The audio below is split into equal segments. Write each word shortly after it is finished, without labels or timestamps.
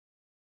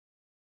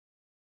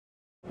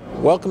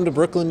Welcome to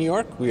Brooklyn, New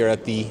York. We are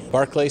at the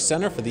Barclays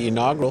Center for the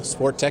inaugural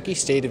SportTechie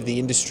State of the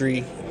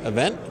Industry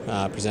event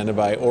presented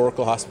by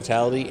Oracle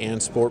Hospitality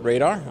and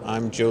Sportradar.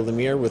 I'm Joe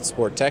Lemire with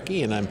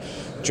SportTechie, and I'm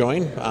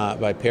joined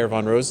by Per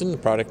von Rosen, the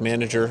product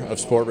manager of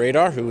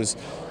Sportradar, who was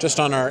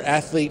just on our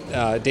athlete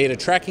data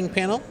tracking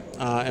panel.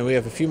 And we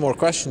have a few more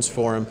questions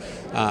for him.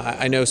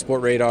 I know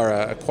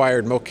Sportradar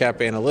acquired Mocap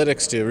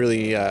Analytics to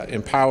really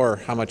empower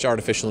how much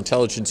artificial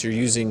intelligence you're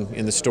using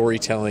in the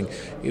storytelling.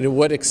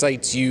 What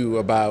excites you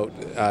about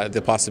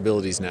the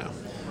possibilities now?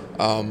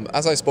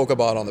 As I spoke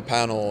about on the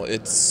panel,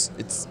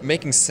 it's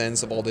making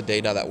sense of all the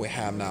data that we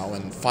have now,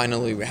 and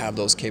finally we have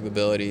those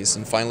capabilities,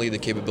 and finally the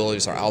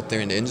capabilities are out there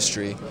in the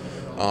industry.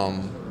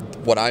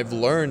 What I've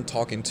learned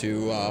talking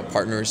to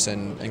partners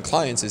and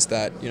clients is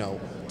that,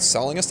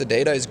 selling us the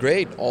data is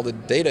great, all the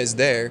data is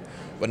there,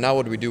 but now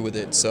what do we do with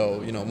it?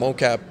 So,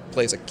 Mocap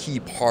plays a key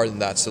part in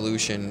that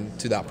solution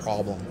to that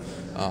problem.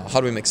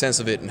 How do we make sense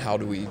of it, and how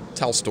do we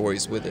tell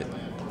stories with it?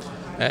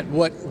 At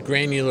what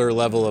granular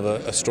level of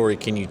a story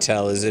can you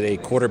tell? Is it a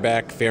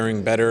quarterback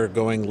faring better,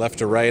 going left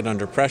to right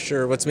under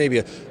pressure? What's maybe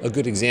a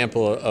good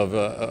example of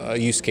a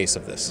use case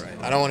of this?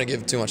 Right. I don't want to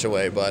give too much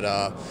away,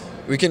 but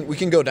we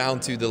can go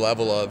down to the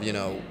level of,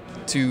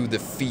 to the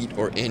feet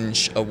or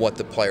inch of what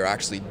the player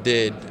actually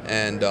did.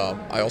 And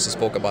I also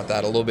spoke about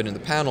that a little bit in the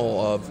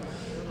panel of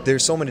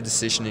there's so many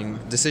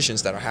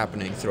decisions that are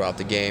happening throughout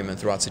the game and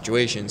throughout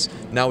situations.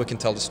 Now we can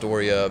tell the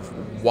story of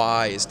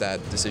why is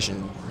that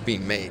decision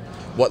being made?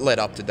 What led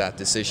up to that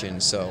decision?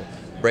 So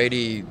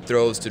Brady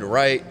throws to the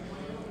right.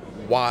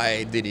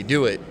 Why did he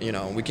do it?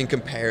 We can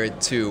compare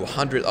it to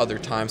 100 other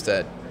times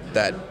that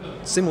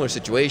similar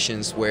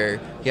situations where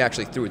he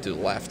actually threw it to the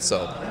left.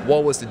 So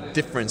what was the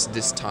difference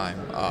this time?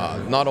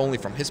 Not only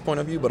from his point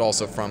of view, but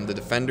also from the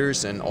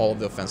defenders and all of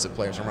the offensive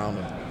players around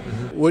him.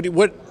 Mm-hmm.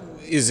 What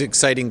is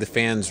exciting the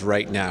fans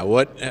right now?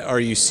 What are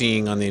you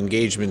seeing on the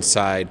engagement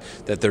side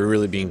that they're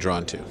really being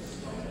drawn to?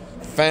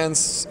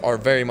 Fans are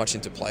very much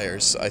into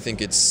players. I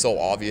think it's so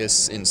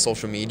obvious in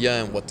social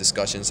media and what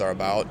discussions are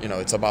about.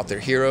 It's about their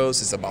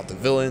heroes, it's about the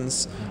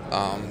villains.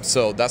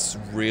 So that's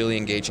really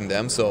engaging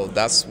them. So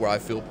that's where I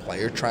feel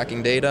player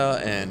tracking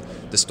data and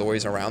the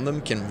stories around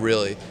them can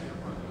really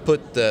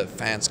put the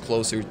fans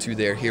closer to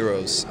their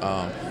heroes.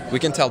 We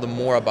can tell them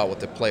more about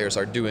what the players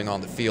are doing on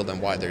the field and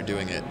why they're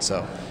doing it.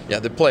 So yeah,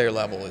 the player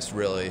level is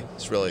really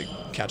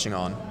catching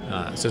on.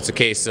 So it's a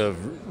case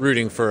of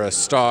rooting for a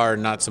star,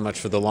 not so much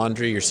for the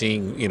laundry. You're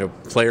seeing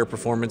player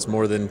performance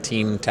more than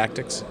team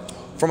tactics?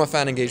 From a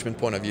fan engagement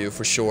point of view,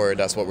 for sure,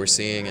 that's what we're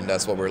seeing and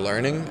that's what we're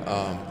learning.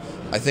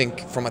 I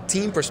think from a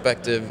team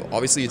perspective,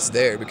 obviously it's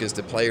there because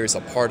the player is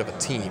a part of a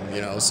team,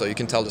 so you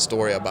can tell the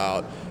story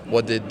about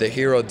what did the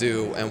hero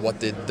do and what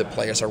did the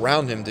players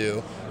around him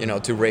do,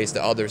 to raise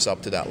the others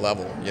up to that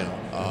level.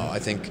 I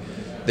think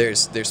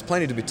there's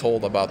plenty to be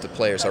told about the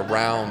players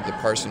around the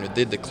person who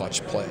did the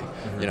clutch play,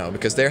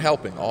 because they're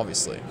helping,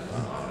 obviously.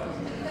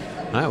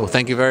 All right, well,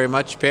 thank you very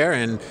much, Per,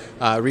 and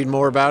read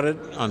more about it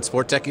on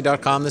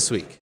SportTechie.com this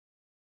week.